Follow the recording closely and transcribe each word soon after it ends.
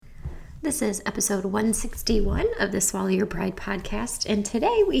This is episode 161 of the Swallow Your Pride podcast, and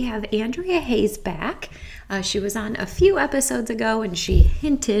today we have Andrea Hayes back. She was on a few episodes ago, and she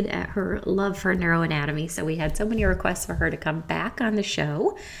hinted at her love for neuroanatomy, so we had so many requests for her to come back on the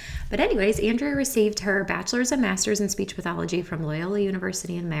show. But anyways, Andrea received her bachelor's and master's in speech pathology from Loyola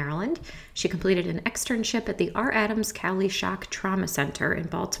University in Maryland. She completed an externship at the R. Adams Cowley Shock Trauma Center in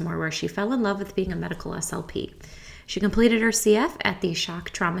Baltimore, where she fell in love with being a medical SLP. She completed her CF at the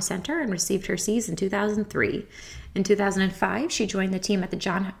Shock Trauma Center and received her Cs in 2003. In 2005, she joined the team at the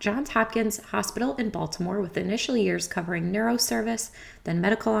Johns Hopkins Hospital in Baltimore, with the initial years covering neuroservice, then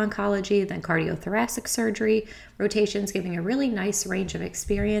medical oncology, then cardiothoracic surgery, rotations, giving a really nice range of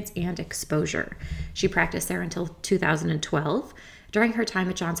experience and exposure. She practiced there until 2012. During her time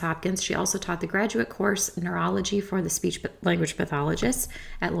at Johns Hopkins, she also taught the graduate course Neurology for the Speech-Language Pathologists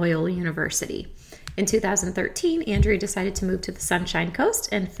at Loyola University. In 2013, Andrea decided to move to the Sunshine Coast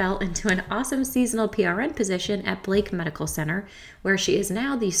and fell into an awesome seasonal PRN position at Blake Medical Center, where she is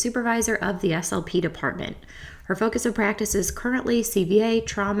now the supervisor of the SLP department. Her focus of practice is currently CVA,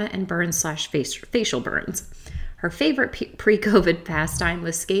 trauma, and burns/facial burns. Her favorite pre-COVID pastime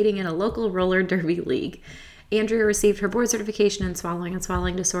was skating in a local roller derby league. Andrea received her board certification in swallowing and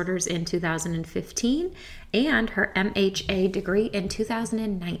swallowing disorders in 2015 and her MHA degree in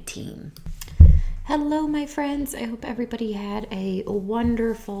 2019. Hello, my friends. I hope everybody had a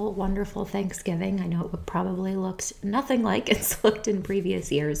wonderful, wonderful Thanksgiving. I know it probably looked nothing like it's looked in previous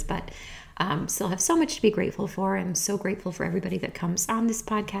years, but still have so much to be grateful for. I'm so grateful for everybody that comes on this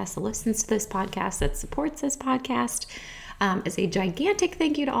podcast, that listens to this podcast, that supports this podcast. As a gigantic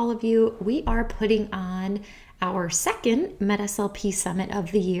thank you to all of you, we are putting on our second MedSLP Summit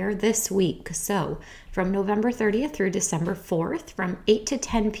of the year this week. So from November 30th through December 4th, from 8 to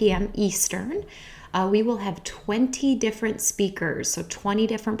 10 p.m. Eastern, we will have 20 different speakers, so 20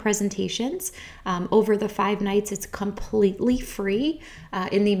 different presentations. Over the 5 nights, it's completely free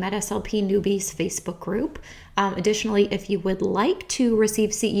in the MedSLP Newbies Facebook group. Additionally, if you would like to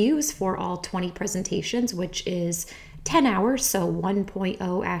receive CEUs for all 20 presentations, which is 10 hours, so 1.0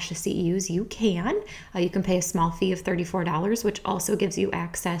 ASHA CEUs, you can. You can pay a small fee of $34, which also gives you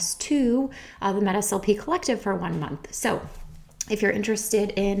access to the MedSLP Collective for 1 month. So if you're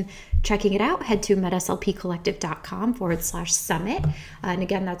interested in checking it out, head to medslpcollective.com/summit. And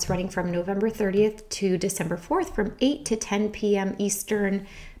again, that's running from November 30th to December 4th from 8 to 10 p.m. Eastern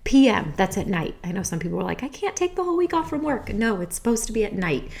p.m. That's at night. I know some people are like, I can't take the whole week off from work. No, it's supposed to be at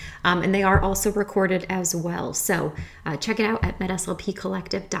night. And they are also recorded as well. So check it out at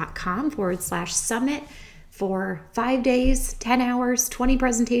medslpcollective.com/summit for 5 days, 10 hours, 20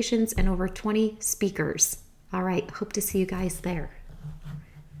 presentations, and over 20 speakers. All right. Hope to see you guys there.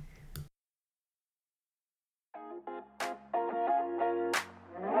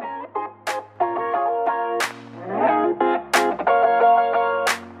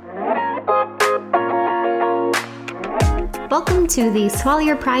 Welcome to the Swallow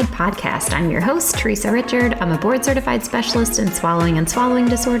Your Pride podcast. I'm your host, Teresa Richard. I'm a board-certified specialist in swallowing and swallowing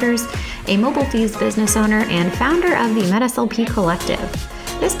disorders, a mobile fees business owner, and founder of the MedSLP Collective.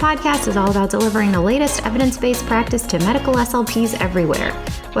 This podcast is all about delivering the latest evidence-based practice to medical SLPs everywhere.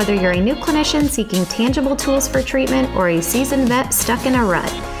 Whether you're a new clinician seeking tangible tools for treatment or a seasoned vet stuck in a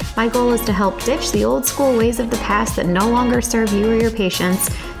rut, my goal is to help ditch the old school ways of the past that no longer serve you or your patients,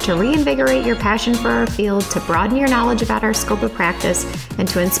 to reinvigorate your passion for our field, to broaden your knowledge about our scope of practice, and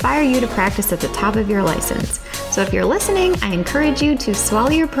to inspire you to practice at the top of your license. So if you're listening, I encourage you to swallow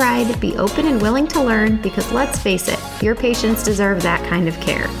your pride, be open and willing to learn, because let's face it, your patients deserve that kind of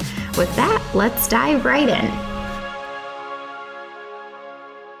care. With that, let's dive right in.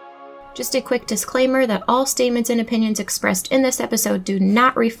 Just a quick disclaimer that all statements and opinions expressed in this episode do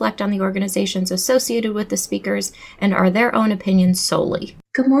not reflect on the organizations associated with the speakers and are their own opinions solely.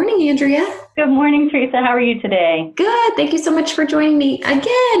 Good morning, Andrea. Good morning, Teresa. How are you today? Good. Thank you so much for joining me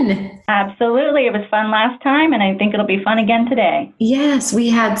again. Absolutely. It was fun last time, and I think it'll be fun again today. Yes, we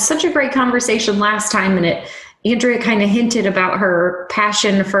had such a great conversation last time, and Andrea kind of hinted about her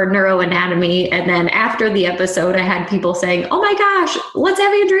passion for neuroanatomy. And then after the episode, I had people saying, oh my gosh, let's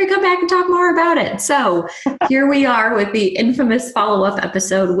have Andrea come back and talk more about it. So here we are with the infamous follow-up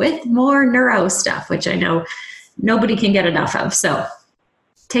episode with more neuro stuff, which I know nobody can get enough of. So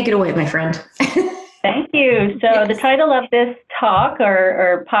take it away, my friend. Thank you. So the title of this talk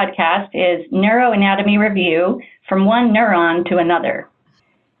or podcast is Neuroanatomy Review, From One Neuron to Another.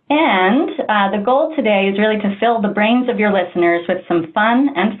 And the goal today is really to fill the brains of your listeners with some fun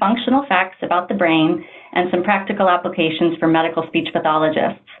and functional facts about the brain and some practical applications for medical speech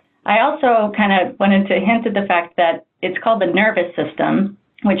pathologists. I also kind of wanted to hint at the fact that it's called the nervous system,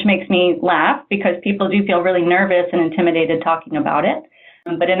 which makes me laugh because people do feel really nervous and intimidated talking about it.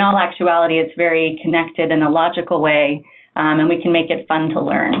 But in all actuality, it's very connected in a logical way, and we can make it fun to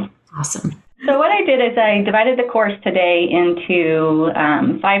learn. Awesome. So what I did is I divided the course today into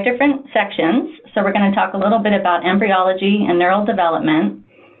 5 different sections. So we're going to talk a little bit about embryology and neural development,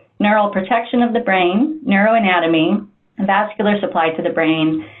 neural protection of the brain, neuroanatomy, vascular supply to the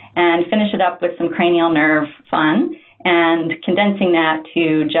brain, and finish it up with some cranial nerve fun and condensing that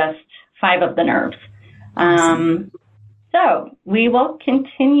to just 5 of the nerves. So we will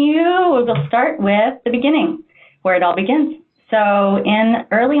continue. We'll start with the beginning, where it all begins. So in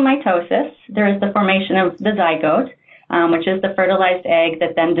early mitosis, there is the formation of the zygote, which is the fertilized egg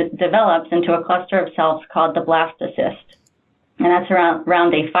that then develops into a cluster of cells called the blastocyst. And that's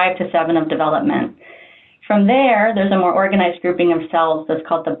around day 5 to 7 of development. From there, there's a more organized grouping of cells that's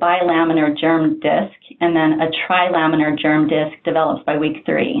called the bilaminar germ disc, and then a trilaminar germ disc develops by week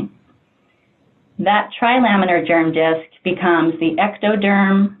 3. That trilaminar germ disc becomes the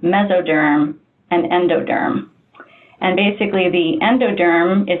ectoderm, mesoderm, and endoderm. And basically, the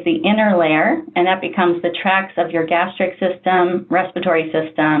endoderm is the inner layer, and that becomes the tracts of your gastric system, respiratory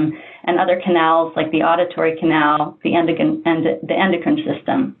system, and other canals like the auditory canal, the endocrine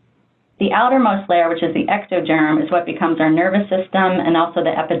system. The outermost layer, which is the ectoderm, is what becomes our nervous system and also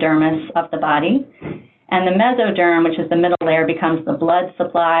the epidermis of the body. And the mesoderm, which is the middle layer, becomes the blood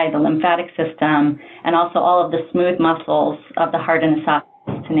supply, the lymphatic system, and also all of the smooth muscles of the heart and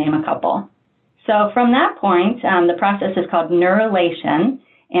esophagus, to name a couple. So from that point, the process is called neurulation,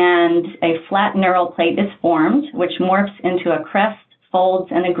 and a flat neural plate is formed, which morphs into a crest, folds,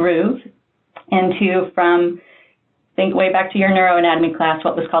 and a groove think way back to your neuroanatomy class,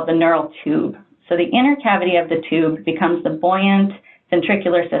 what was called the neural tube. So the inner cavity of the tube becomes the buoyant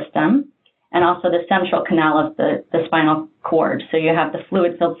ventricular system, and also the central canal of the spinal cord. So you have the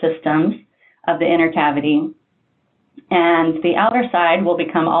fluid-filled systems of the inner cavity. And the outer side will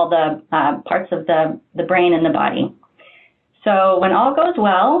become all the parts of the brain and the body. So when all goes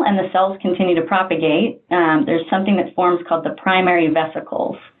well and the cells continue to propagate, there's something that forms called the primary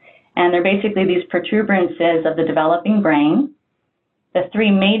vesicles. And they're basically these protuberances of the developing brain. The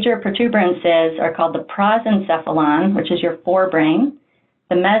 3 major protuberances are called the prosencephalon, which is your forebrain,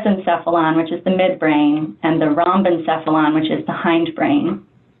 the mesencephalon, which is the midbrain, and the rhombencephalon, which is the hindbrain.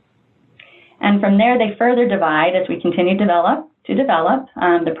 And from there, they further divide as we continue to develop.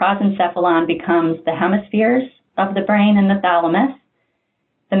 The prosencephalon becomes the hemispheres of the brain and the thalamus.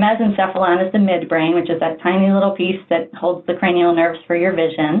 The mesencephalon is the midbrain, which is that tiny little piece that holds the cranial nerves for your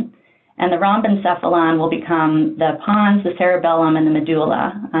vision. And the rhombencephalon will become the pons, the cerebellum, and the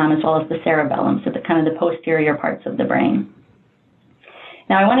medulla, as well as the cerebellum, so the kind of the posterior parts of the brain.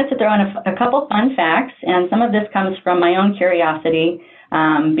 Now, I wanted to throw in a couple fun facts, and some of this comes from my own curiosity,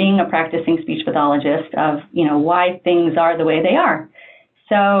 being a practicing speech pathologist, of why things are the way they are.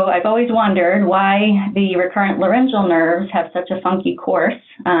 So I've always wondered why the recurrent laryngeal nerves have such a funky course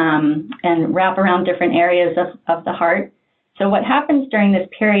and wrap around different areas of the heart. So what happens during this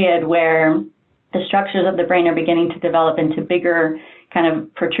period where the structures of the brain are beginning to develop into bigger kind of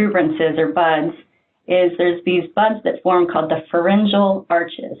protuberances or buds is there's these buds that form called the pharyngeal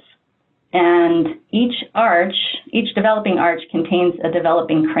arches. And each developing arch contains a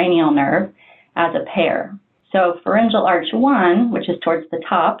developing cranial nerve as a pair. So pharyngeal arch 1, which is towards the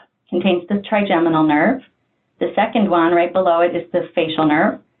top, contains the trigeminal nerve. The second one, right below it, is the facial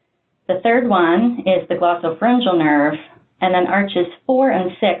nerve. The third one is the glossopharyngeal nerve. And then arches 4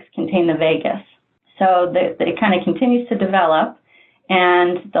 and 6 contain the vagus. So it kind of continues to develop,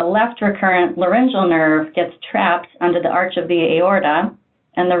 and the left recurrent laryngeal nerve gets trapped under the arch of the aorta,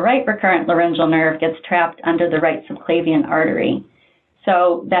 and the right recurrent laryngeal nerve gets trapped under the right subclavian artery.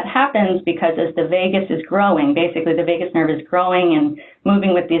 So that happens because as the vagus is growing, basically the vagus nerve is growing and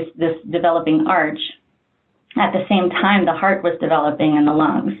moving with this developing arch. At the same time, the heart was developing and the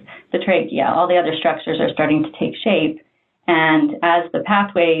lungs, the trachea, all the other structures are starting to take shape. And as the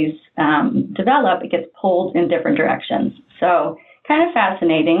pathways develop, it gets pulled in different directions. So kind of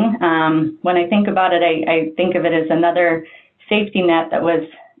fascinating. When I think about it, I think of it as another safety net that was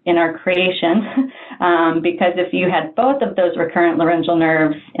in our creation, because if you had both of those recurrent laryngeal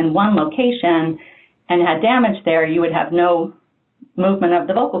nerves in one location and had damage there, you would have no movement of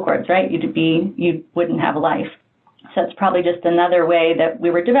the vocal cords, right? You wouldn't have life. So it's probably just another way that we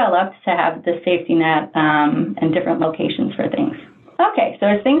were developed to have the safety net and different locations for things. Okay, so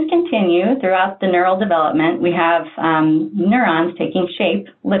as things continue throughout the neural development, we have neurons taking shape,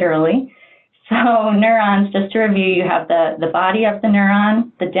 literally. So neurons, just to review, you have the body of the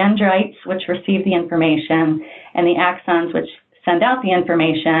neuron, the dendrites, which receive the information, and the axons, which send out the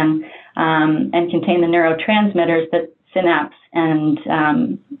information and contain the neurotransmitters that synapse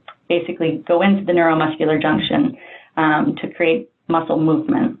and basically go into the neuromuscular junction to create muscle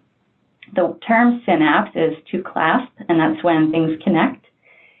movement. The term synapse is to clasp, and that's when things connect.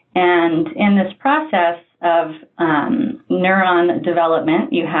 And in this process of neuron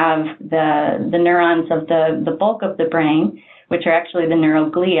development, you have the neurons of the bulk of the brain, which are actually the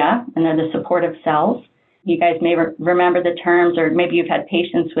neuroglia, and they're the supportive cells. You guys may remember the terms, or maybe you've had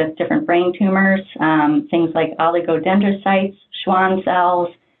patients with different brain tumors, things like oligodendrocytes, Schwann cells,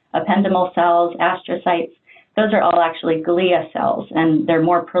 ependymal cells, astrocytes. Those are all actually glia cells, and they're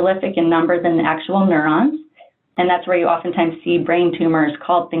more prolific in number than the actual neurons. And that's where you oftentimes see brain tumors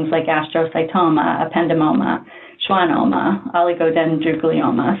called things like astrocytoma, ependymoma, schwannoma,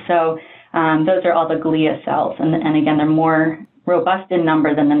 oligodendroglioma. So those are all the glia cells, and again, they're more robust in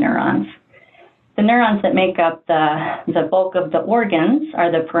number than the neurons. The neurons that make up the bulk of the organs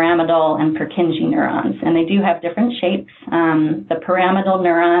are the pyramidal and Purkinje neurons, and they do have different shapes. The pyramidal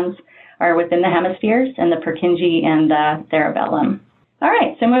neurons are within the hemispheres, and the Purkinje in the cerebellum. All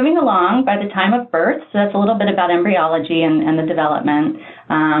right, so moving along, by the time of birth, so that's a little bit about embryology and the development.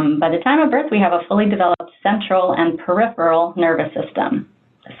 By the time of birth, we have a fully developed central and peripheral nervous system.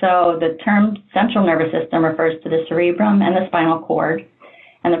 So the term central nervous system refers to the cerebrum and the spinal cord,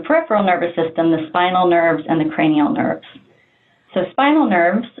 and the peripheral nervous system, the spinal nerves and the cranial nerves. So spinal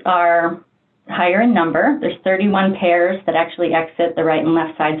nerves are higher in number. There's 31 pairs that actually exit the right and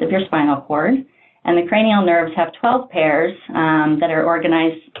left sides of your spinal cord. And the cranial nerves have 12 pairs that are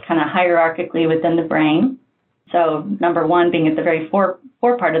organized kind of hierarchically within the brain. So number one being at the very fore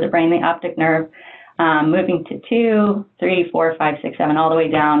part of the brain, the optic nerve, moving to 2, 3, 4, 5, 6, 7, all the way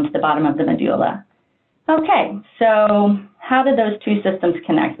down to the bottom of the medulla. Okay, so how do those two systems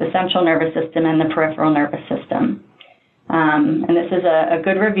connect, the central nervous system and the peripheral nervous system? And this is a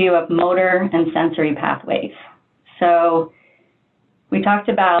good review of motor and sensory pathways. So we talked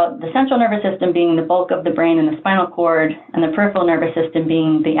about the central nervous system being the bulk of the brain and the spinal cord, and the peripheral nervous system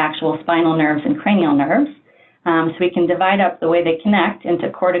being the actual spinal nerves and cranial nerves. So we can divide up the way they connect into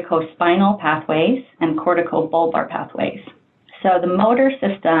corticospinal pathways and corticobulbar pathways. So the motor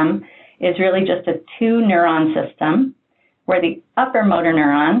system is really just a two-neuron system where the upper motor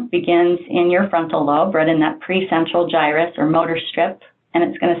neuron begins in your frontal lobe, right in that precentral gyrus or motor strip, and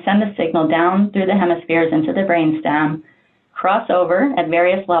it's going to send a signal down through the hemispheres into the brainstem, cross over at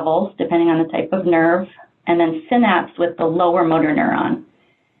various levels depending on the type of nerve, and then synapse with the lower motor neuron.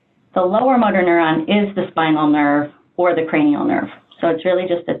 The lower motor neuron is the spinal nerve or the cranial nerve. So it's really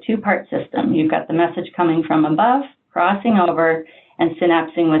just a two-part system. You've got the message coming from above, crossing over, and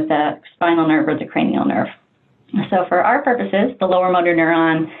synapsing with the spinal nerve or the cranial nerve. So for our purposes, the lower motor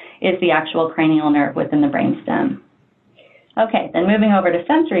neuron is the actual cranial nerve within the brainstem. Okay, then moving over to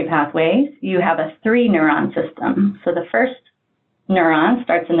sensory pathways, you have a three-neuron system. So the first neuron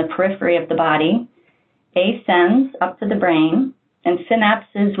starts in the periphery of the body, ascends up to the brain, and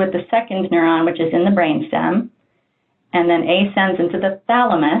synapses with the second neuron, which is in the brainstem, and then ascends into the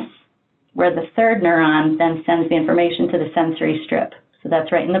thalamus, where the third neuron then sends the information to the sensory strip. So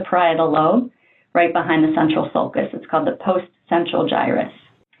that's right in the parietal lobe, right behind the central sulcus. It's called the postcentral gyrus.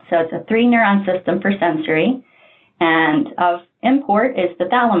 So it's a three-neuron system for sensory, and of import is the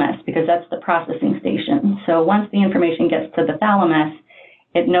thalamus, because that's the processing station. So once the information gets to the thalamus,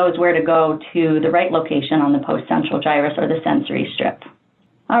 it knows where to go to the right location on the postcentral gyrus or the sensory strip.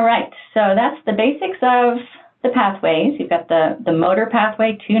 All right, so that's the basics of the pathways. You've got the motor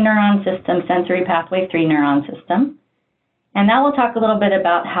pathway, two-neuron system, sensory pathway, three-neuron system. And now we'll talk a little bit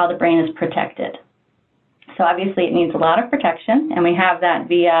about how the brain is protected. So obviously it needs a lot of protection, and we have that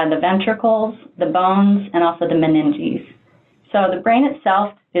via the ventricles, the bones, and also the meninges. So the brain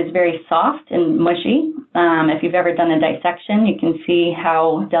itself is very soft and mushy. If you've ever done a dissection, you can see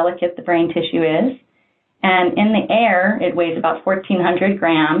how delicate the brain tissue is. And in the air, it weighs about 1,400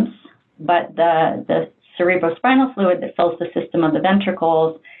 grams, but the cerebrospinal fluid that fills the system of the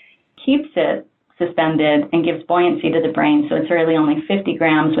ventricles keeps it suspended and gives buoyancy to the brain, so it's really only 50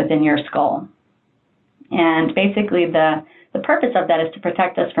 grams within your skull. And basically the purpose of that is to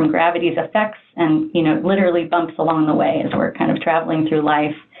protect us from gravity's effects and, literally bumps along the way as we're kind of traveling through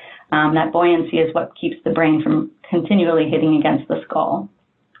life. That buoyancy is what keeps the brain from continually hitting against the skull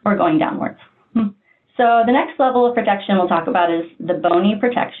or going downwards. So the next level of protection we'll talk about is the bony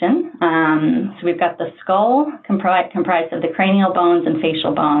protection. So we've got the skull comprised of the cranial bones and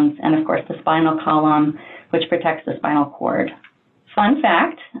facial bones, and of course the spinal column, which protects the spinal cord. Fun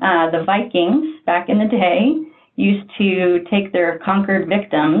fact, the Vikings back in the day used to take their conquered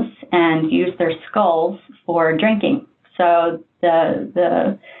victims and use their skulls for drinking. So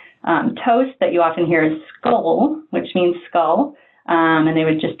the toast that you often hear is skull, which means skull, and they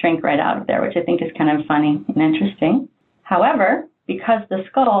would just drink right out of there, which I think is kind of funny and interesting. However, because the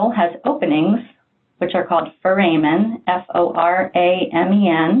skull has openings, which are called foramen,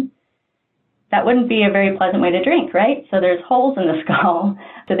 Foramen, that wouldn't be a very pleasant way to drink, right? So there's holes in the skull,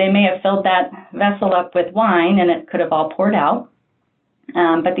 so they may have filled that vessel up with wine and it could have all poured out.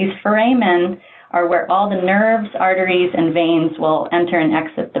 But these foramen are where all the nerves, arteries, and veins will enter and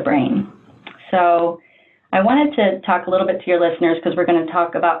exit the brain. So I wanted to talk a little bit to your listeners, because we're going to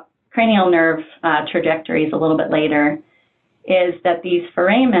talk about cranial nerve trajectories a little bit later, is that these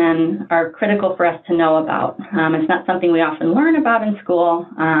foramen are critical for us to know about. It's not something we often learn about in school,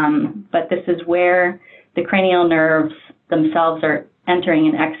 but this is where the cranial nerves themselves are entering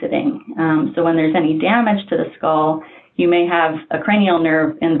and exiting. So when there's any damage to the skull, you may have a cranial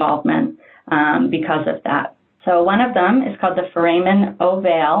nerve involvement because of that. So one of them is called the foramen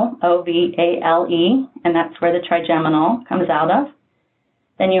ovale, O-V-A-L-E, and that's where the trigeminal comes out of.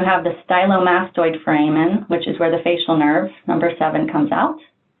 Then you have the stylomastoid foramen, which is where the facial nerve, number 7, comes out.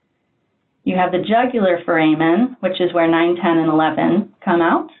 You have the jugular foramen, which is where 9, 10, and 11 come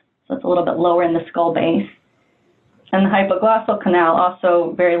out. So it's a little bit lower in the skull base. And the hypoglossal canal,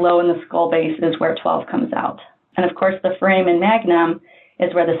 also very low in the skull base, is where 12 comes out. And of course, the foramen magnum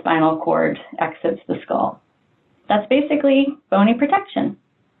is where the spinal cord exits the skull. That's basically bony protection.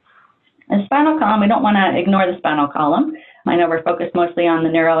 The spinal column, we don't want to ignore the spinal column. I know we're focused mostly on the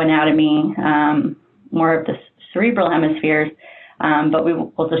neuroanatomy, more of the cerebral hemispheres, but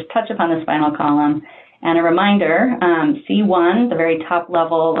we'll just touch upon the spinal column. And a reminder, C1, the very top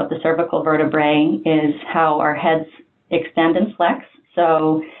level of the cervical vertebrae, is how our heads extend and flex.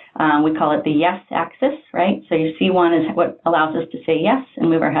 So we call it the yes axis, right? So your C1 is what allows us to say yes and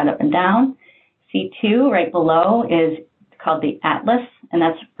move our head up and down. C2, right below, is called the atlas, and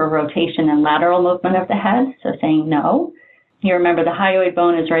that's for rotation and lateral movement of the head, so saying no. You remember the hyoid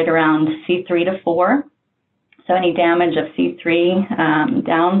bone is right around C3 to 4, so any damage of C3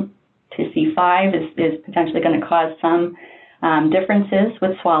 down to C5 is potentially going to cause some differences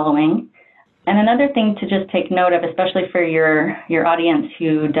with swallowing. And another thing to just take note of, especially for your audience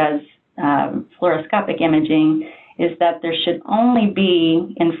who does fluoroscopic imaging, is that there should only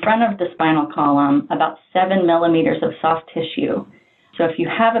be in front of the spinal column about 7 millimeters of soft tissue. So if you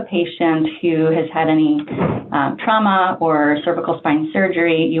have a patient who has had any trauma or cervical spine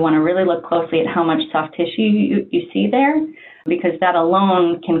surgery, you want to really look closely at how much soft tissue you see there, because that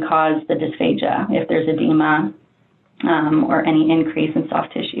alone can cause the dysphagia if there's edema or any increase in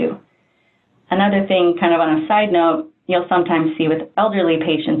soft tissue. Another thing, kind of on a side note, you'll sometimes see with elderly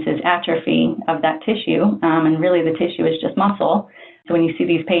patients is atrophy of that tissue, and really the tissue is just muscle. So when you see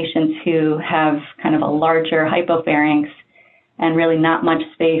these patients who have kind of a larger hypopharynx and really not much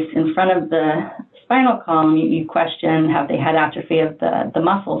space in front of the spinal column, you question, have they had atrophy of the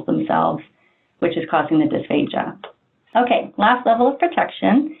muscles themselves, which is causing the dysphagia. Okay, last level of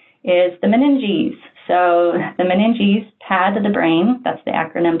protection is the meninges. So the meninges pad the brain, that's the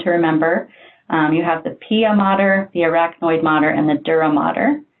acronym to remember. You have the pia mater, the arachnoid mater, and the dura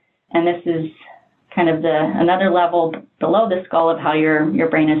mater. And this is kind of another level below the skull of how your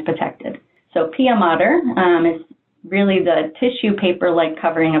brain is protected. So pia mater is really the tissue paper-like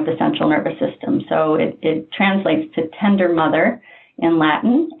covering of the central nervous system. So it translates to tender mother in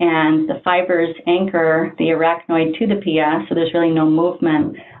Latin, and the fibers anchor the arachnoid to the pia, so there's really no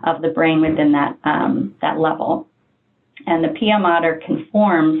movement of the brain within that level. And the pia mater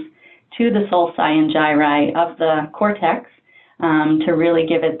conforms to the sulci and gyri of the cortex to really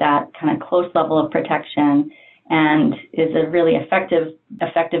give it that kind of close level of protection, and is a really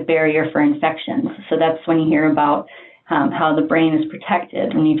effective barrier for infections. So that's when you hear about how the brain is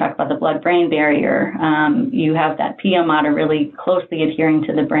protected. When you talk about the blood-brain barrier, you have that pia mater really closely adhering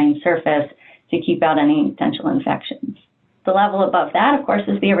to the brain surface to keep out any potential infections. The level above that, of course,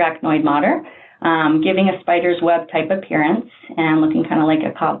 is the arachnoid mater, giving a spider's web type appearance and looking kind of like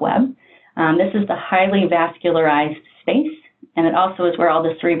a cobweb. This is the highly vascularized space, and it also is where all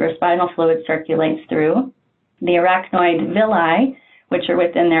the cerebrospinal fluid circulates through. The arachnoid villi, which are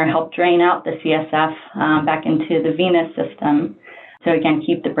within there, help drain out the CSF back into the venous system. So again,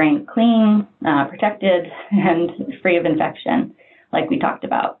 keep the brain clean, protected, and free of infection, like we talked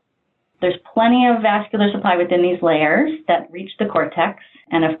about. There's plenty of vascular supply within these layers that reach the cortex,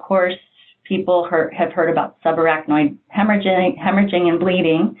 and of course, people have heard about subarachnoid hemorrhaging and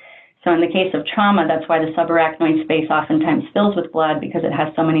bleeding. So in the case of trauma, that's why the subarachnoid space oftentimes fills with blood, because it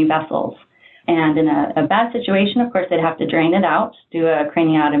has so many vessels. And in a bad situation, of course, they'd have to drain it out, do a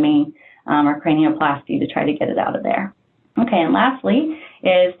craniotomy or cranioplasty to try to get it out of there. Okay, and lastly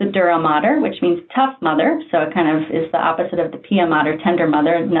is the dura mater, which means tough mother. So it kind of is the opposite of the pia mater, tender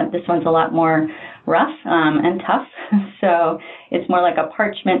mother. And this one's a lot more rough and tough. So it's more like a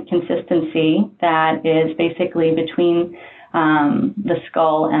parchment consistency that is basically between the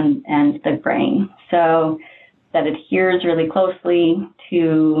skull and the brain. So that adheres really closely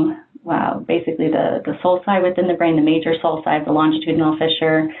to basically the sulci within the brain, the major sulci, the longitudinal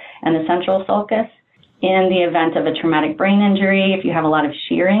fissure, and the central sulcus. In the event of a traumatic brain injury, if you have a lot of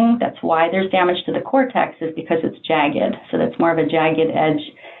shearing, that's why there's damage to the cortex, is because it's jagged. So that's more of a jagged edge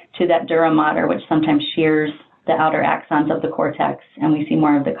to that dura mater, which sometimes shears the outer axons of the cortex, and we see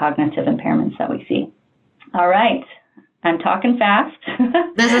more of the cognitive impairments that we see. All right. I'm talking fast.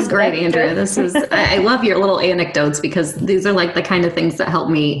 This is great, Andrea. I love your little anecdotes, because these are like the kind of things that help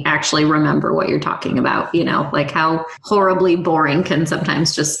me actually remember what you're talking about, like how horribly boring can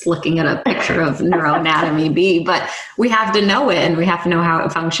sometimes just looking at a picture of neuroanatomy be, but we have to know it and we have to know how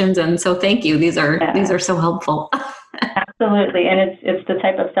it functions. And so thank you. These are so helpful. Absolutely. And it's the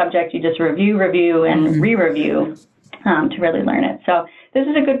type of subject you just review and re-review to really learn it. So this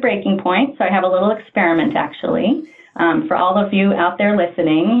is a good breaking point. So I have a little experiment actually. For all of you out there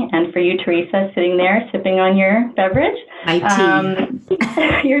listening, and for you, Teresa, sitting there sipping on your beverage. My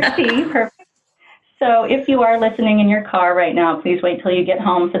tea. Your tea, perfect. So if you are listening in your car right now, please wait till you get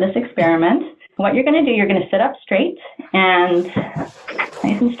home for this experiment. What you're going to do, you're going to sit up straight and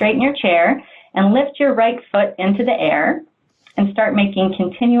nice and straight in your chair, and lift your right foot into the air and start making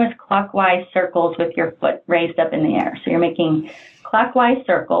continuous clockwise circles with your foot raised up in the air. So you're making clockwise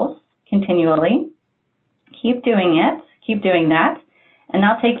circles continually. Keep doing it. Keep doing that. And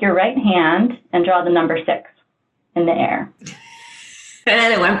now take your right hand and draw the number 6 in the air.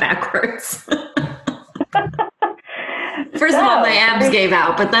 And it went backwards. First of all, my abs gave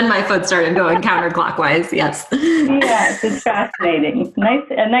out, but then my foot started going counterclockwise. Yes. Yes, it's fascinating.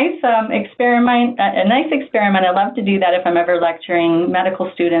 A nice experiment. I love to do that if I'm ever lecturing medical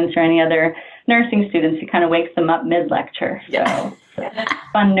students or any other nursing students. It kind of wakes them up mid-lecture. So,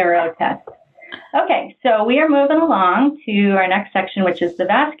 fun neuro test. Okay, so we are moving along to our next section, which is the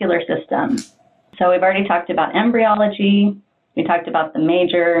vascular system. So we've already talked about embryology. We talked about the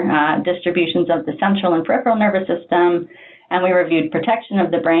major distributions of the central and peripheral nervous system, and we reviewed protection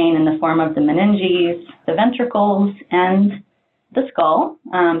of the brain in the form of the meninges, the ventricles, and the skull.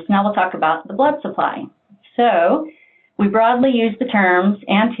 So now we'll talk about the blood supply. So we broadly use the terms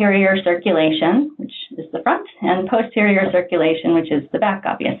anterior circulation, which is the front, and posterior circulation, which is the back,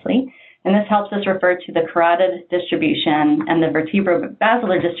 obviously. And this helps us refer to the carotid distribution and the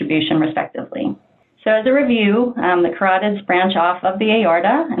vertebrobasilar distribution, respectively. So as a review, the carotids branch off of the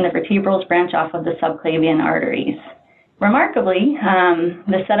aorta, and the vertebrals branch off of the subclavian arteries. Remarkably,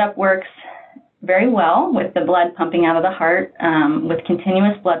 the setup works very well with the blood pumping out of the heart with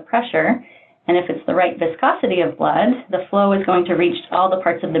continuous blood pressure. And if it's the right viscosity of blood, the flow is going to reach all the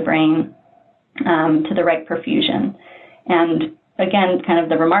parts of the brain to the right perfusion. And again, kind of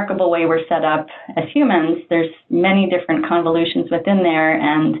the remarkable way we're set up as humans, there's many different convolutions within there,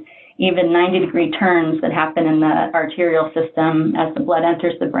 and even 90-degree turns that happen in the arterial system as the blood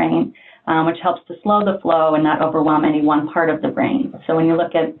enters the brain, which helps to slow the flow and not overwhelm any one part of the brain. So when you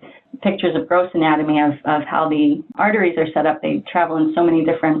look at pictures of gross anatomy of how the arteries are set up, they travel in so many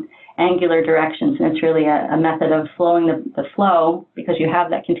different angular directions, and it's really a method of slowing the flow because you have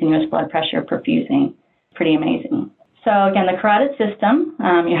that continuous blood pressure perfusing. Pretty amazing. So again, the carotid system,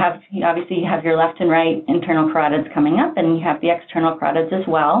 you obviously have your left and right internal carotids coming up, and you have the external carotids as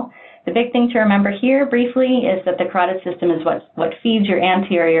well. The big thing to remember here briefly is that the carotid system is what feeds your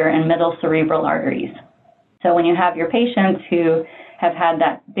anterior and middle cerebral arteries. So when you have your patients who have had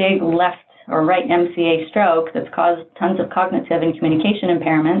that big left or right MCA stroke that's caused tons of cognitive and communication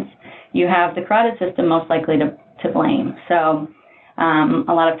impairments, you have the carotid system most likely to blame. So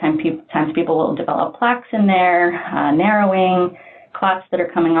a lot of times people will develop plaques in there, narrowing, clots that are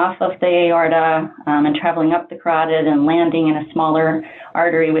coming off of the aorta and traveling up the carotid and landing in a smaller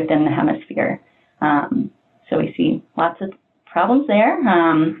artery within the hemisphere. So we see lots of problems there.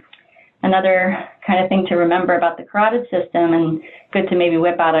 Another kind of thing to remember about the carotid system, and good to maybe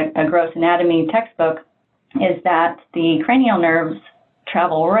whip out a gross anatomy textbook, is that the cranial nerves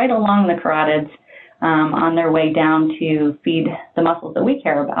travel right along the carotids on their way down to feed the muscles that we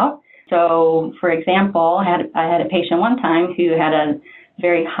care about. So, for example, I had a patient one time who had a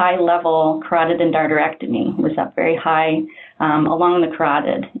very high-level carotid endarterectomy. It was up very high along the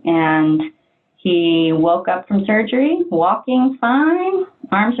carotid, and he woke up from surgery, walking fine,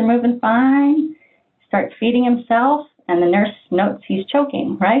 arms are moving fine, starts feeding himself, and the nurse notes he's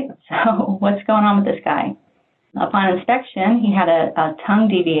choking, right? So what's going on with this guy? Upon inspection, he had a tongue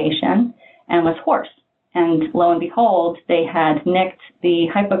deviation and was hoarse. And lo and behold, they had nicked the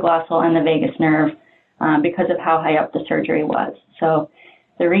hypoglossal and the vagus nerve because of how high up the surgery was. So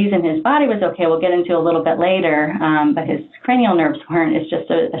the reason his body was okay, we'll get into a little bit later, but his cranial nerves weren't, is just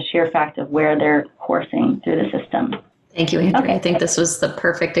a sheer fact of where they're coursing through the system. Thank you, Andrea. Okay. I think this was the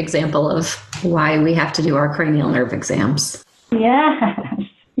perfect example of why we have to do our cranial nerve exams.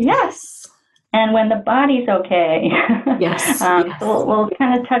 Yes. And when the body's okay. Yes. We'll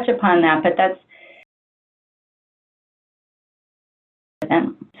kind of touch upon that, but that's,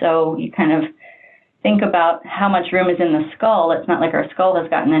 and so you kind of think about how much room is in the skull. It's not like our skull has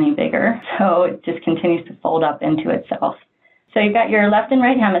gotten any bigger, so it just continues to fold up into itself. So you've got your left and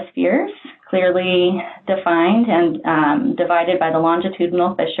right hemispheres clearly defined and divided by the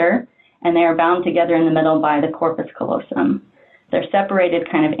longitudinal fissure, and they are bound together in the middle by the corpus callosum. They're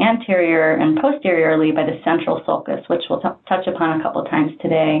separated kind of anterior and posteriorly by the central sulcus, which we'll touch upon a couple of times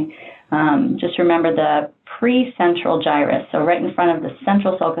today. Just remember the precentral gyrus. So right in front of the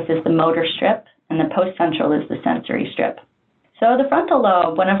central sulcus is the motor strip, and the postcentral is the sensory strip. So the frontal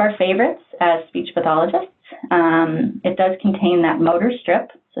lobe, one of our favorites as speech pathologists, it does contain that motor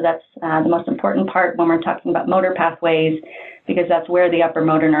strip. So that's the most important part when we're talking about motor pathways, because that's where the upper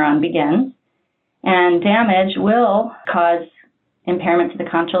motor neuron begins. And damage will cause impairment to the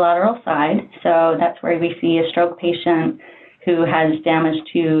contralateral side. So that's where we see a stroke patient who has damage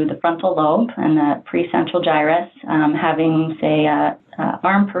to the frontal lobe and the precentral gyrus, having, say,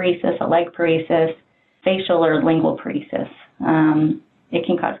 arm paresis, a leg paresis, facial or lingual paresis. It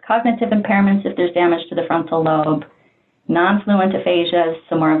can cause cognitive impairments if there's damage to the frontal lobe, non-fluent aphasias,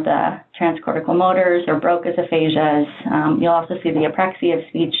 so more of the transcortical motors, or Broca's aphasias. You'll also see the apraxia of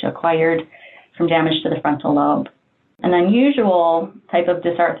speech acquired from damage to the frontal lobe. An unusual type of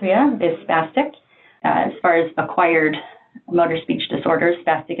dysarthria is spastic. As far as acquired motor speech disorders,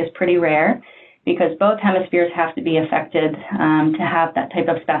 spastic is pretty rare because both hemispheres have to be affected to have that type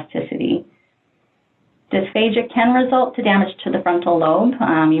of spasticity. Dysphagia can result to damage to the frontal lobe.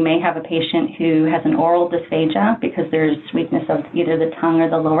 You may have a patient who has an oral dysphagia because there's weakness of either the tongue or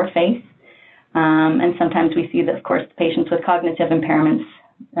the lower face. And sometimes we see that, of course, patients with cognitive impairments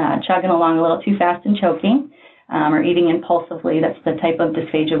chugging along a little too fast and choking, or eating impulsively. That's the type of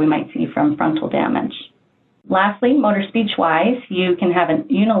dysphagia we might see from frontal damage. Lastly, motor speech-wise, you can have an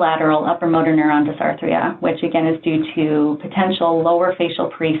unilateral upper motor neuron dysarthria, which again is due to potential lower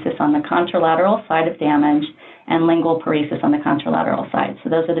facial paresis on the contralateral side of damage and lingual paresis on the contralateral side. So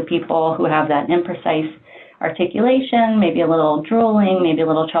those are the people who have that imprecise articulation, maybe a little drooling, maybe a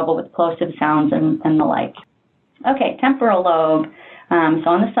little trouble with plosive sounds and the like. Okay, temporal lobe. So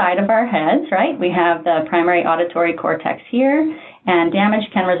on the side of our heads, right, we have the primary auditory cortex here, and damage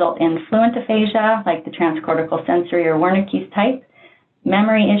can result in fluent aphasia, like the transcortical sensory or Wernicke's type,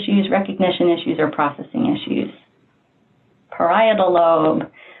 memory issues, recognition issues, or processing issues. Parietal lobe.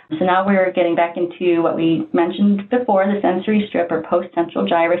 So now we're getting back into what we mentioned before, the sensory strip or postcentral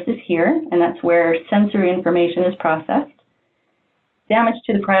gyrus is here, and that's where sensory information is processed. Damage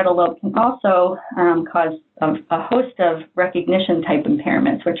to the parietal lobe can also cause a host of recognition type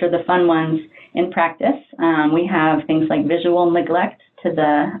impairments, which are the fun ones in practice. We have things like visual neglect to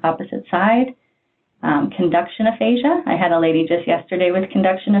the opposite side, conduction aphasia. I had a lady just yesterday with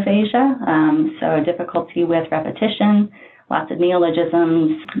conduction aphasia, so difficulty with repetition, lots of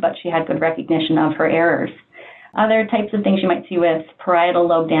neologisms, but she had good recognition of her errors. Other types of things you might see with parietal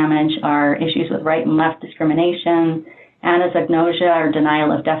lobe damage are issues with right and left discrimination, anosognosia or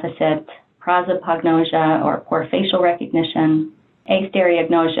denial of deficit, prosopagnosia or poor facial recognition,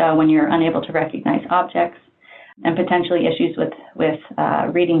 astereognosia when you're unable to recognize objects, and potentially issues with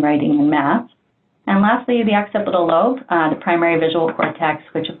reading, writing, and math. And lastly, the occipital lobe, the primary visual cortex,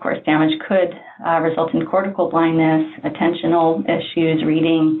 which of course damage could result in cortical blindness, attentional issues,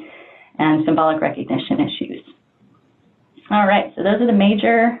 reading, and symbolic recognition issues. All right, so those are the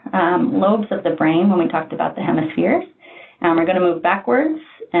major lobes of the brain when we talked about the hemispheres. We're going to move backwards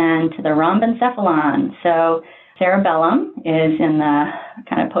and to the rhombencephalon. So cerebellum is in the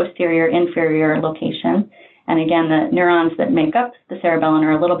kind of posterior inferior location. And again, the neurons that make up the cerebellum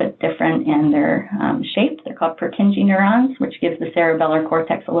are a little bit different in their shape. They're called Purkinje neurons, which gives the cerebellar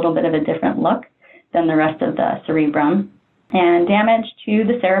cortex a little bit of a different look than the rest of the cerebrum. And damage to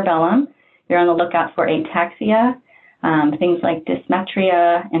the cerebellum, you're on the lookout for ataxia, things like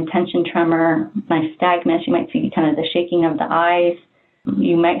dysmetria, intention tremor, nystagmus. You might see kind of the shaking of the eyes.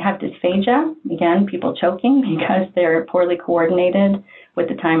 You might have dysphagia, again, people choking because they're poorly coordinated with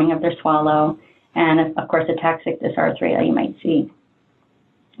the timing of their swallow. And, of course, ataxic dysarthria you might see.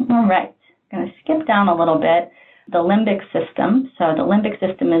 All right. going to skip down a little bit. The limbic system. So the limbic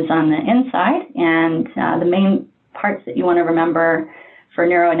system is on the inside, and the main parts that you want to remember for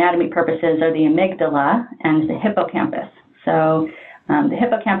neuroanatomy purposes are the amygdala and the hippocampus. So the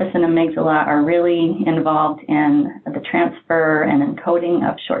hippocampus and amygdala are really involved in the transfer and encoding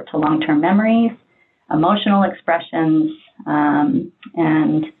of short to long-term memories, emotional expressions,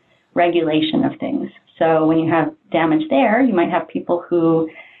 and regulation of things. So when you have damage there, you might have people who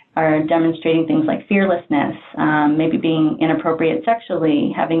are demonstrating things like fearlessness, maybe being inappropriate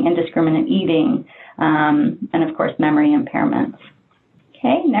sexually, having indiscriminate eating, and of course memory impairments.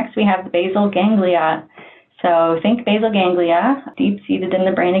 Okay, next we have the basal ganglia. So think basal ganglia, deep-seated in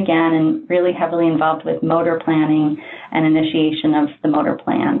the brain again, and really heavily involved with motor planning and initiation of the motor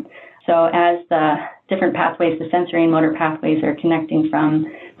plan. So as the different pathways, the sensory and motor pathways are connecting from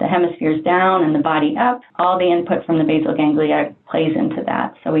the hemispheres down and the body up, all the input from the basal ganglia plays into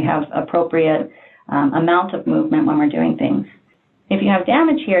that. So we have appropriate amount of movement when we're doing things. If you have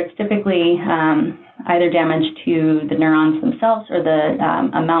damage here, it's typically either damage to the neurons themselves or the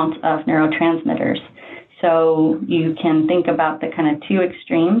amount of neurotransmitters. So you can think about the kind of two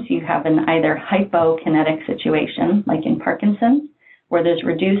extremes. You have an either hypokinetic situation, like in Parkinson's, where there's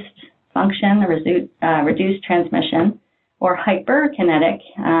reduced function, reduced transmission, or hyperkinetic,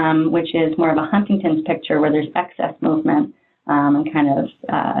 which is more of a Huntington's picture where there's excess movement and kind of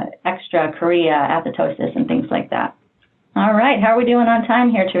extra chorea, apoptosis, and things like that. All right, how are we doing on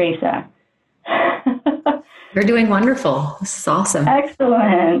time here, Teresa? You're doing wonderful. This is awesome.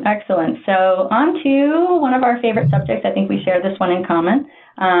 Excellent, excellent. So on to one of our favorite subjects. I think we share this one in common,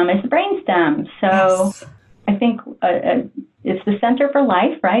 is the brainstem. So yes. I think it's the center for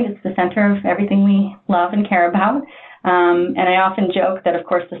life, right? It's the center of everything we love and care about. And I often joke that, of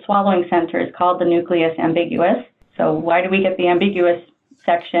course, the swallowing center is called the nucleus ambiguus. So why do we get the ambiguous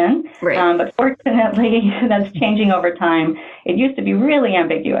section? Right. But fortunately, that's changing over time. It used to be really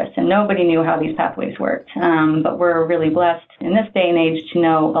ambiguous, and nobody knew how these pathways worked. But we're really blessed in this day and age to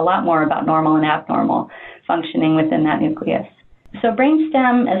know a lot more about normal and abnormal functioning within that nucleus. So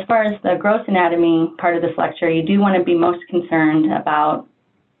brainstem, as far as the gross anatomy part of this lecture, you do want to be most concerned about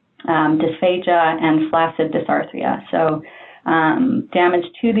dysphagia and flaccid dysarthria. So damage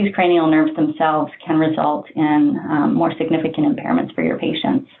to these cranial nerves themselves can result in more significant impairments for your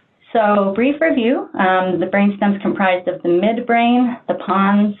patients. So brief review, the brainstem is comprised of the midbrain, the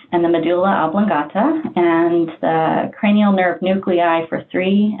pons, and the medulla oblongata, and the cranial nerve nuclei for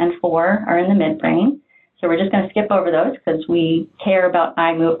 3 and 4 are in the midbrain. So we're just going to skip over those because we care about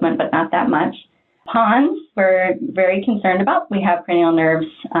eye movement, but not that much. Pons, we're very concerned about. We have cranial nerves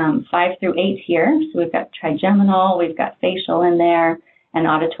 5 through 8 here. So we've got trigeminal, we've got facial in there, and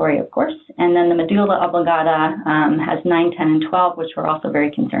auditory, of course. And then the medulla oblongata has 9, 10, and 12, which we're also very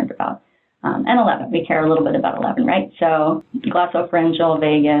concerned about. And 11. We care a little bit about 11, right? So glossopharyngeal,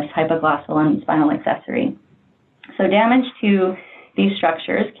 vagus, hypoglossal, and spinal accessory. So damage to these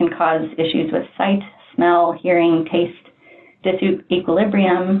structures can cause issues with sight, smell, hearing, taste,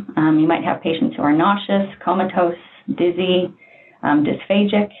 disequilibrium. You might have patients who are nauseous, comatose, dizzy,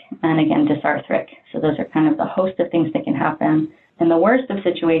 dysphagic, and again, dysarthric. So those are kind of the host of things that can happen. And the worst of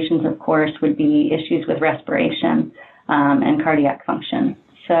situations, of course, would be issues with respiration and cardiac function.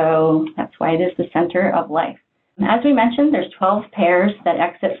 So that's why it is the center of life. As we mentioned, there's 12 pairs that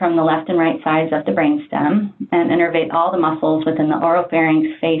exit from the left and right sides of the brainstem and innervate all the muscles within the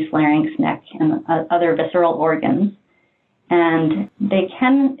oropharynx, face, larynx, neck, and other visceral organs. And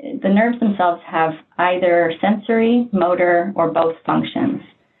the nerves themselves have either sensory, motor, or both functions.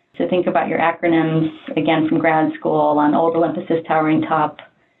 So think about your acronyms, again, from grad school on Old Olympus's towering top.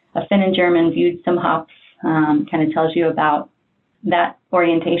 A Finn and German viewed some hops, kind of tells you about that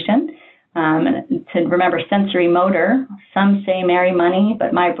orientation. And to remember sensory motor, some say marry money,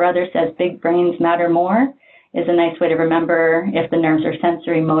 but my brother says big brains matter more, is a nice way to remember if the nerves are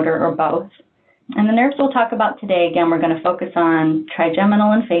sensory, motor, or both. And the nerves we'll talk about today, again, we're going to focus on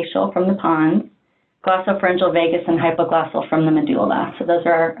trigeminal and facial from the pons, glossopharyngeal, vagus, and hypoglossal from the medulla. So those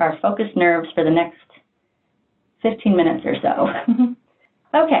are our focus nerves for the next 15 minutes or so.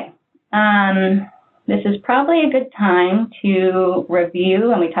 Okay. This is probably a good time to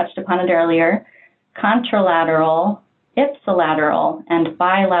review, and we touched upon it earlier, contralateral, ipsilateral, and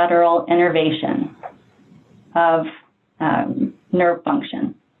bilateral innervation of nerve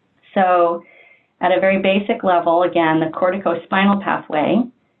function. So at a very basic level, again, the corticospinal pathway,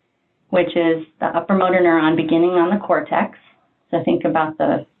 which is the upper motor neuron beginning on the cortex. So think about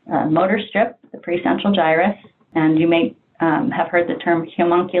the motor strip, the precentral gyrus, and you may have heard the term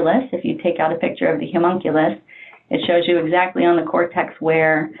homunculus. If you take out a picture of the homunculus, it shows you exactly on the cortex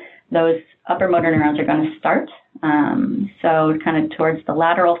where those upper motor neurons are going to start. So kind of towards the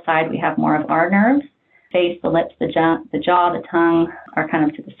lateral side, we have more of our nerves. Face, the lips, the jaw, the tongue are kind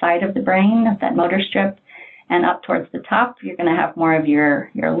of to the side of the brain of that motor strip. And up towards the top, you're going to have more of your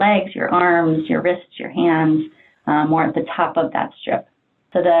legs, your arms, your wrists, your hands, more at the top of that strip.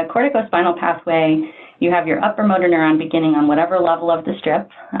 So the corticospinal pathway, you have your upper motor neuron beginning on whatever level of the strip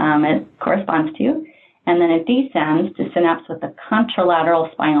it corresponds to, and then it descends to synapse with the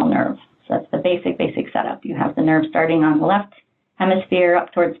contralateral spinal nerve. So that's the basic setup. You have the nerve starting on the left hemisphere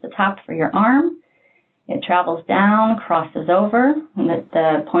up towards the top for your arm. It travels down, crosses over, and at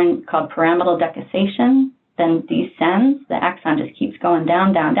the point called pyramidal decussation, then descends. The axon just keeps going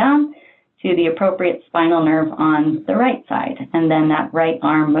down, down, down to the appropriate spinal nerve on the right side, and then that right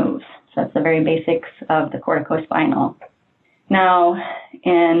arm moves. So that's the very basics of the corticospinal. Now,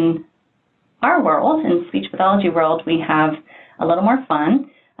 in our world, in speech pathology world, we have a little more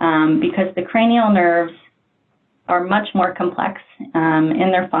fun because the cranial nerves are much more complex in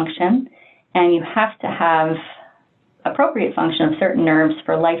their function, and you have to have appropriate function of certain nerves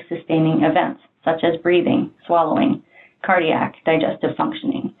for life-sustaining events, such as breathing, swallowing, cardiac, digestive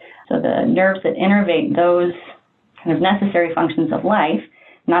functioning. So the nerves that innervate those kind of necessary functions of life,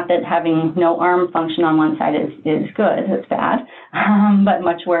 not that having no arm function on one side is good, it's bad, but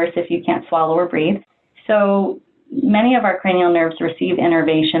much worse if you can't swallow or breathe. So many of our cranial nerves receive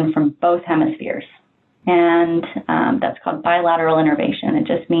innervation from both hemispheres, and that's called bilateral innervation. It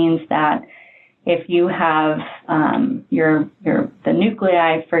just means that if you have the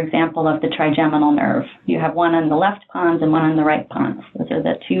nuclei, for example, of the trigeminal nerve, you have one on the left pons and one on the right pons. Those are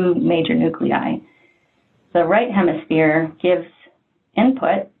the two major nuclei. The right hemisphere gives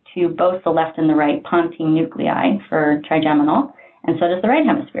input to both the left and the right pontine nuclei for trigeminal, and so does the right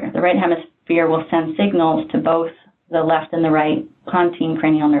hemisphere. The right hemisphere will send signals to both the left and the right pontine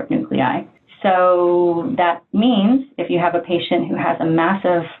cranial nerve nuclei. So that means if you have a patient who has a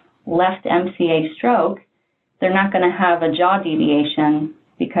massive left MCA stroke, they're not going to have a jaw deviation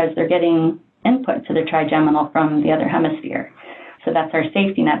because they're getting input to the trigeminal from the other hemisphere. So that's our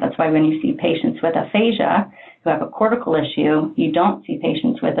safety net. That's why when you see patients with aphasia who have a cortical issue, you don't see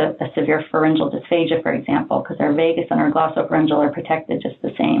patients with a severe pharyngeal dysphagia, for example, because our vagus and our glossopharyngeal are protected just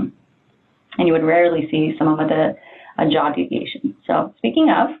the same. And you would rarely see someone with a jaw deviation. So speaking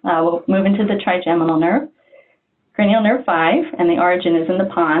of, we'll move into the trigeminal nerve. Cranial nerve 5, and the origin is in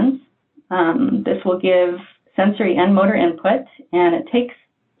the pons. This will give sensory and motor input, and it takes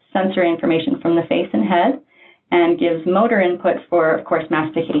sensory information from the face and head and gives motor input for, of course,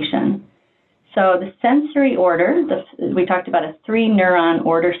 mastication. So the sensory order, we talked about a 3-neuron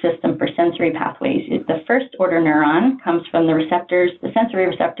order system for sensory pathways. The first order neuron comes from the receptors, the sensory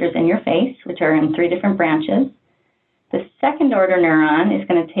receptors in your face, which are in 3 different branches. The second order neuron is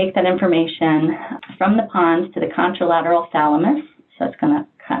going to take that information from the pons to the contralateral thalamus. So it's going to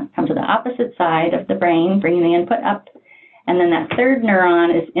come to the opposite side of the brain, bringing the input up. And then that third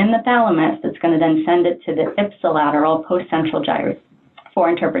neuron is in the thalamus that's going to then send it to the ipsilateral postcentral gyrus for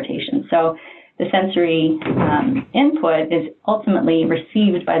interpretation. So the sensory input is ultimately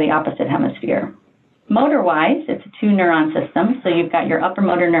received by the opposite hemisphere. Motor-wise, it's a 2-neuron system. So you've got your upper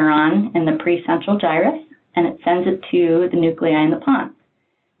motor neuron in the precentral gyrus, and it sends it to the nuclei in the pons.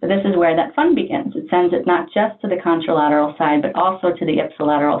 So this is where that fun begins. It sends it not just to the contralateral side, but also to the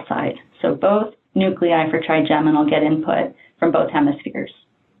ipsilateral side. So both nuclei for trigeminal get input from both hemispheres.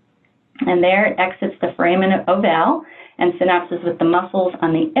 And there it exits the foramen ovale and synapses with the muscles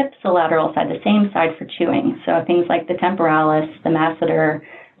on the ipsilateral side, the same side for chewing. So things like the temporalis, the masseter,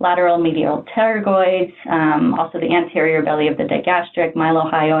 lateral medial pterygoids, also the anterior belly of the digastric,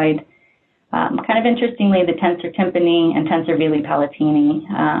 mylohyoid. Kind of interestingly, the tensor tympani and tensor veli palatini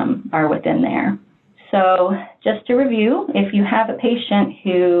are within there. So just to review, if you have a patient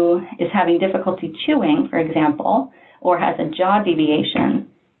who is having difficulty chewing, for example, or has a jaw deviation,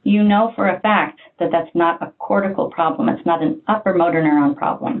 you know for a fact that that's not a cortical problem. It's not an upper motor neuron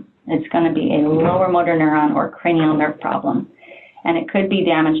problem. It's going to be a lower motor neuron or cranial nerve problem. And it could be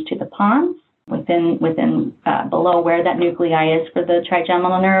damage to the pons within below where that nuclei is for the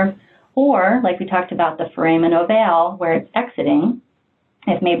trigeminal nerve, or, like we talked about, the foramen ovale, where it's exiting.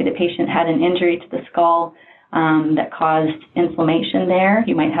 If maybe the patient had an injury to the skull that caused inflammation there,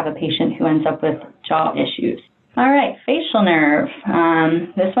 you might have a patient who ends up with jaw issues. All right, facial nerve.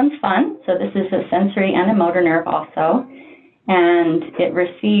 This one's fun. So this is a sensory and a motor nerve also, and it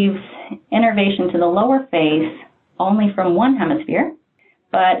receives innervation to the lower face only from one hemisphere,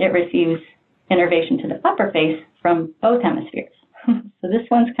 but it receives innervation to the upper face from both hemispheres. So this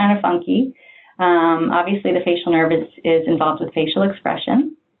one's kind of funky. Obviously, the facial nerve is involved with facial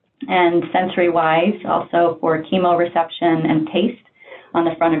expression. and sensory-wise, also for chemoreception and taste on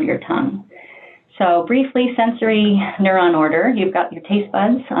the front of your tongue. So briefly, sensory neuron order. You've got your taste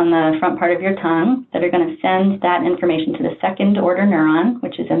buds on the front part of your tongue that are going to send that information to the second order neuron,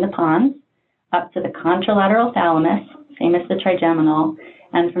 which is in the pons, up to the contralateral thalamus, same as the trigeminal,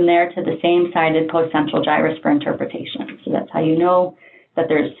 and from there to the same-sided postcentral gyrus for interpretation. So that's how you know that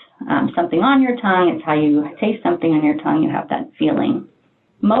there's something on your tongue. It's how you taste something on your tongue. You have that feeling.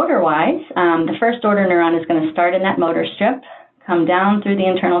 Motor-wise, the first order neuron is going to start in that motor strip, come down through the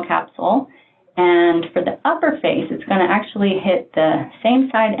internal capsule, and for the upper face, it's going to actually hit the same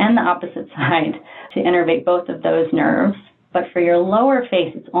side and the opposite side to innervate both of those nerves. But for your lower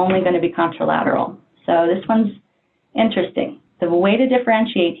face, it's only going to be contralateral. So this one's interesting. The way to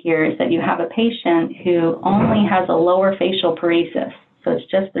differentiate here is that you have a patient who only has a lower facial paresis. So it's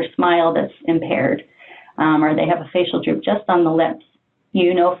just their smile that's impaired, or they have a facial droop just on the lips.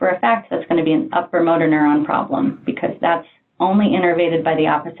 You know for a fact that's going to be an upper motor neuron problem because that's only innervated by the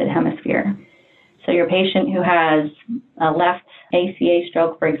opposite hemisphere. So your patient who has a left ACA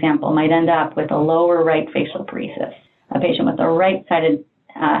stroke, for example, might end up with a lower right facial paresis. A patient with a right-sided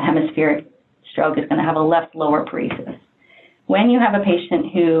hemispheric stroke is going to have a left lower paresis. When you have a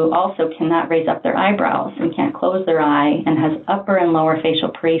patient who also cannot raise up their eyebrows and can't close their eye and has upper and lower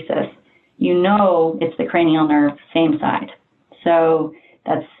facial paresis, you know it's the cranial nerve, same side. So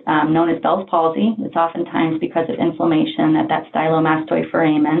that's known as Bell's palsy. It's oftentimes because of inflammation at that stylomastoid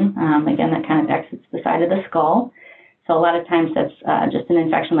foramen. Again, that kind of exits the side of the skull. So a lot of times that's just an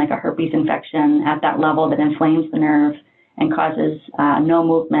infection like a herpes infection at that level that inflames the nerve and causes no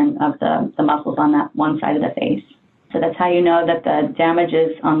movement of the muscles on that one side of the face. So that's how you know that the damage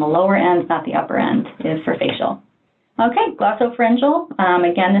is on the lower end, not the upper end, is for facial. Okay, glossopharyngeal.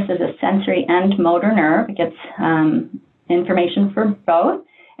 Again, this is a sensory and motor nerve. It gets information for both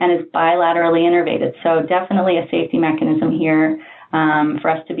and is bilaterally innervated. So definitely a safety mechanism here for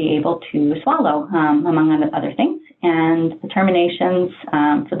us to be able to swallow, among other things. And the terminations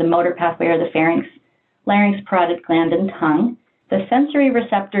for the motor pathway are the pharynx, larynx, parotid gland, and tongue. The sensory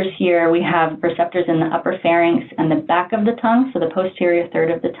receptors here, we have receptors in the upper pharynx and the back of the tongue, so the posterior third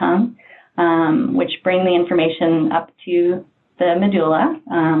of the tongue, which bring the information up to the medulla,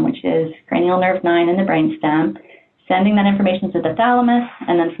 which is cranial nerve 9 in the brainstem, sending that information to the thalamus,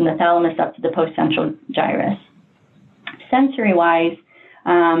 and then from the thalamus up to the postcentral gyrus. Sensory-wise,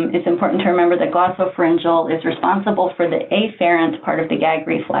 it's important to remember that glossopharyngeal is responsible for the afferent part of the gag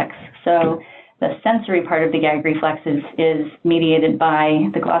reflex. So the sensory part of the gag reflex is mediated by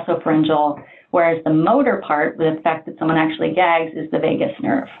the glossopharyngeal, whereas the motor part, with the fact that someone actually gags, is the vagus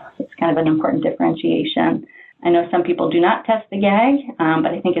nerve. So it's kind of an important differentiation. I know some people do not test the gag,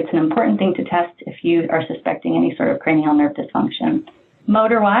 but I think it's an important thing to test if you are suspecting any sort of cranial nerve dysfunction.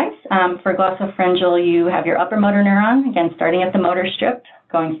 Motor-wise, for glossopharyngeal, you have your upper motor neuron, again, starting at the motor strip,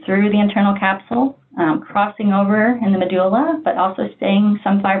 going through the internal capsule, crossing over in the medulla, but also staying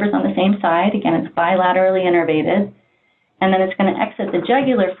some fibers on the same side. Again, it's bilaterally innervated. And then it's going to exit the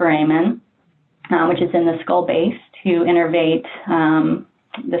jugular foramen, which is in the skull base, to innervate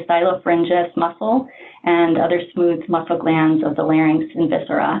the stylopharyngeus muscle and other smooth muscle glands of the larynx and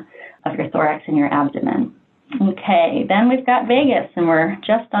viscera of your thorax and your abdomen. Okay, then we've got vagus, and we're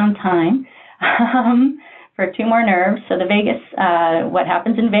just on time for two more nerves. So the vagus, what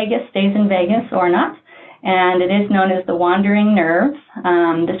happens in vagus stays in vagus or not, and it is known as the wandering nerve.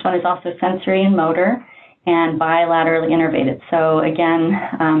 This one is also sensory and motor and bilaterally innervated. So again,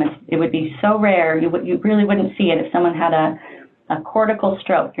 it would be so rare, you really wouldn't see it if someone had a cortical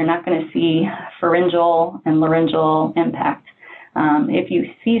stroke. You're not going to see pharyngeal and laryngeal impact. If you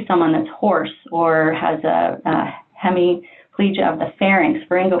see someone that's hoarse or has a hemiplegia of the pharynx,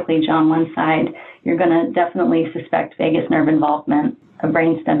 pharyngoplegia on one side, you're going to definitely suspect vagus nerve involvement, a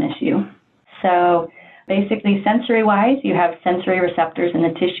brainstem issue. So basically, sensory-wise, you have sensory receptors in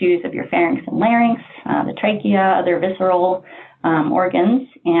the tissues of your pharynx and larynx, the trachea, other visceral organs,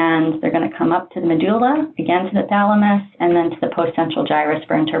 and they're going to come up to the medulla, again to the thalamus, and then to the postcentral gyrus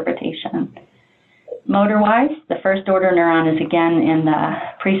for interpretation. Motor-wise, the first order neuron is again in the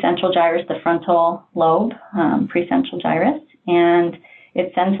precentral gyrus, the frontal lobe, precentral gyrus, and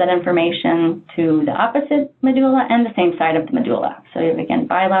it sends that information to the opposite medulla and the same side of the medulla. So you have, again,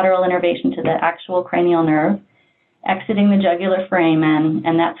 bilateral innervation to the actual cranial nerve, exiting the jugular foramen,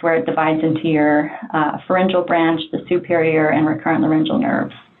 and that's where it divides into your pharyngeal branch, the superior and recurrent laryngeal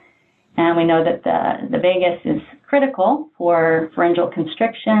nerves. And we know that the vagus is critical for pharyngeal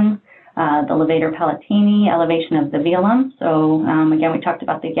constriction, the levator palatini, elevation of the velum. So again, we talked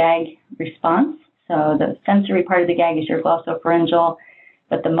about the gag response. So the sensory part of the gag is your glossopharyngeal.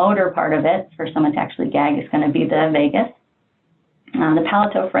 but the motor part of it, for someone to actually gag, is going to be the vagus, the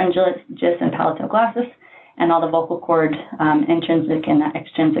palatopharyngeus and palatoglossus, and all the vocal cord intrinsic and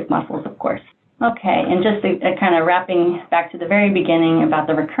extrinsic muscles, of course. Okay, and just kind of wrapping back to the very beginning about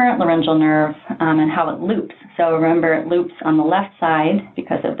the recurrent laryngeal nerve and how it loops. So remember, it loops on the left side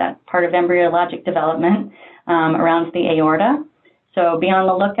because of that part of embryologic development around the aorta. So be on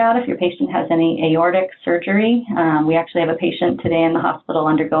the lookout if your patient has any aortic surgery. We actually have a patient today in the hospital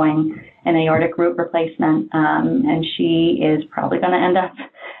undergoing an aortic root replacement, and she is probably going to end up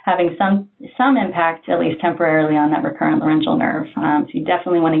having some impact, at least temporarily, on that recurrent laryngeal nerve. So you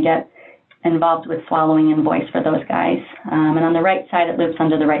definitely want to get involved with swallowing and voice for those guys. And on the right side, it loops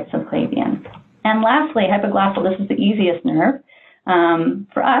under the right subclavian. And lastly, hypoglossal, this is the easiest nerve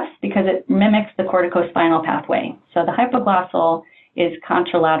for us because it mimics the corticospinal pathway. So the hypoglossal is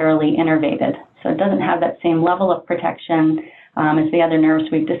contralaterally innervated. So it doesn't have that same level of protection as the other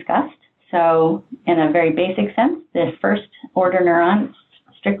nerves we've discussed. So in a very basic sense, the first order neuron,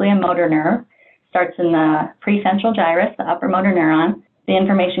 strictly a motor nerve, starts in the precentral gyrus, the upper motor neuron. The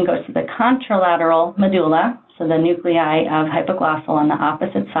information goes to the contralateral medulla, so the nuclei of hypoglossal on the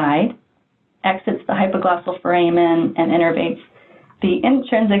opposite side, exits the hypoglossal foramen and innervates the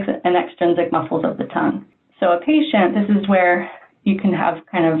intrinsic and extrinsic muscles of the tongue. So a patient, this is where you can have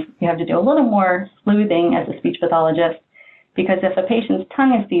you have to do a little more sleuthing as a speech pathologist, because if a patient's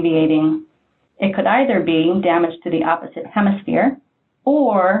tongue is deviating, it could either be damage to the opposite hemisphere,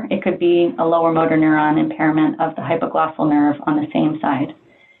 or it could be a lower motor neuron impairment of the hypoglossal nerve on the same side.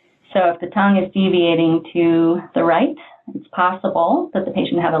 So if the tongue is deviating to the right, it's possible that the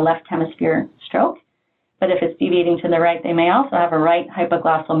patient had a left hemisphere stroke. But if it's deviating to the right, they may also have a right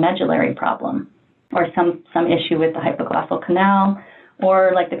hypoglossal medullary problem, or some issue with the hypoglossal canal,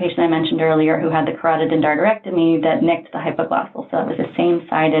 or like the patient I mentioned earlier who had the carotid endarterectomy that nicked the hypoglossal. So it was a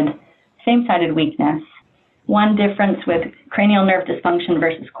same-sided weakness. One difference with cranial nerve dysfunction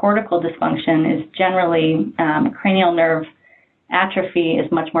versus cortical dysfunction is generally cranial nerve atrophy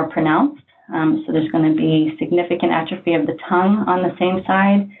is much more pronounced. So there's going to be significant atrophy of the tongue on the same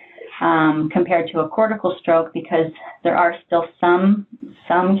side compared to a cortical stroke, because there are still some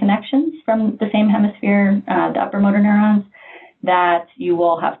connections from the same hemisphere, the upper motor neurons, that you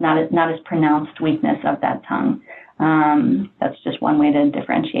will have not as pronounced weakness of that tongue. That's just one way to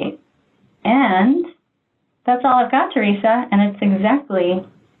differentiate. And that's all I've got, Teresa, and it's exactly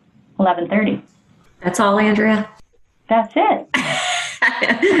 11:30. That's all, Andrea? That's it.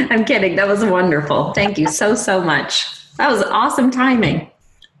 I'm kidding. That was wonderful. Thank you so much. That was awesome timing.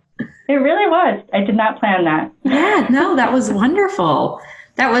 It really was. I did not plan that. Yeah, no, that was wonderful.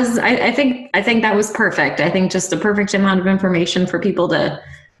 That was, I think that was perfect. I think just the perfect amount of information for people to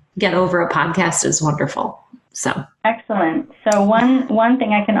get over a podcast is wonderful. So excellent. So one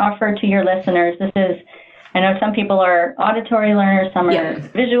thing I can offer to your listeners, this is, I know some people are auditory learners, some are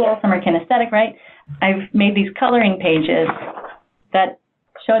visual, some are kinesthetic, right? I've made these coloring pages that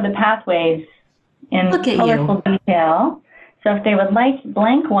show the pathways in colorful detail. So if they would like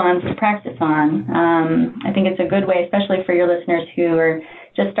blank ones to practice on, I think it's a good way, especially for your listeners who are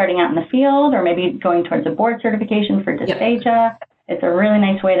just starting out in the field or maybe going towards a board certification for dysphagia. It's a really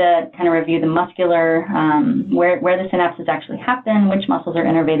nice way to kind of review the muscular, where the synapses actually happen, which muscles are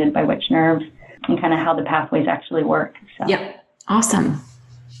innervated by which nerves, and kind of how the pathways actually work. So. Yep. Awesome.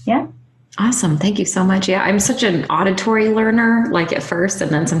 Yeah. Awesome. Thank you so much. Yeah, I'm such an auditory learner, like at first, and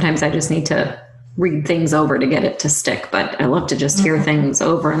then sometimes I just need to read things over to get it to stick. But I love to just hear things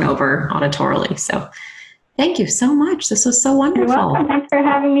over and over auditorily. So thank you so much. This was so wonderful. You're welcome. Thanks for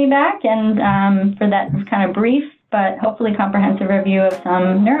having me back and for that kind of brief but hopefully comprehensive review of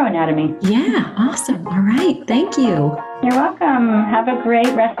some neuroanatomy. Yeah, awesome. All right. Thank you. You're welcome. Have a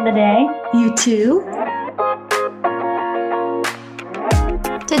great rest of the day. You too.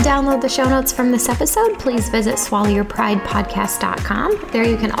 To download the show notes from this episode, please visit swallowyourpridepodcast.com. There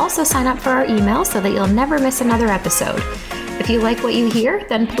you can also sign up for our email so that you'll never miss another episode. If you like what you hear,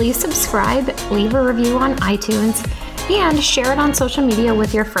 then please subscribe, leave a review on iTunes, and share it on social media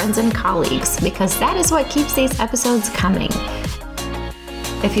with your friends and colleagues, because that is what keeps these episodes coming.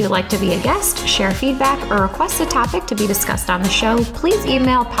 If you'd like to be a guest, share feedback, or request a topic to be discussed on the show, please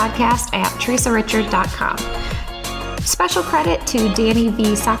email podcast@teresarichard.com. Special credit to Danny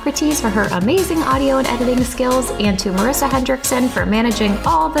V. Socrates for her amazing audio and editing skills, and to Marissa Hendrickson for managing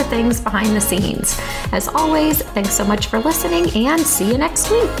all the things behind the scenes. As always, thanks so much for listening, and see you next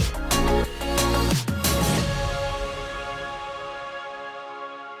week.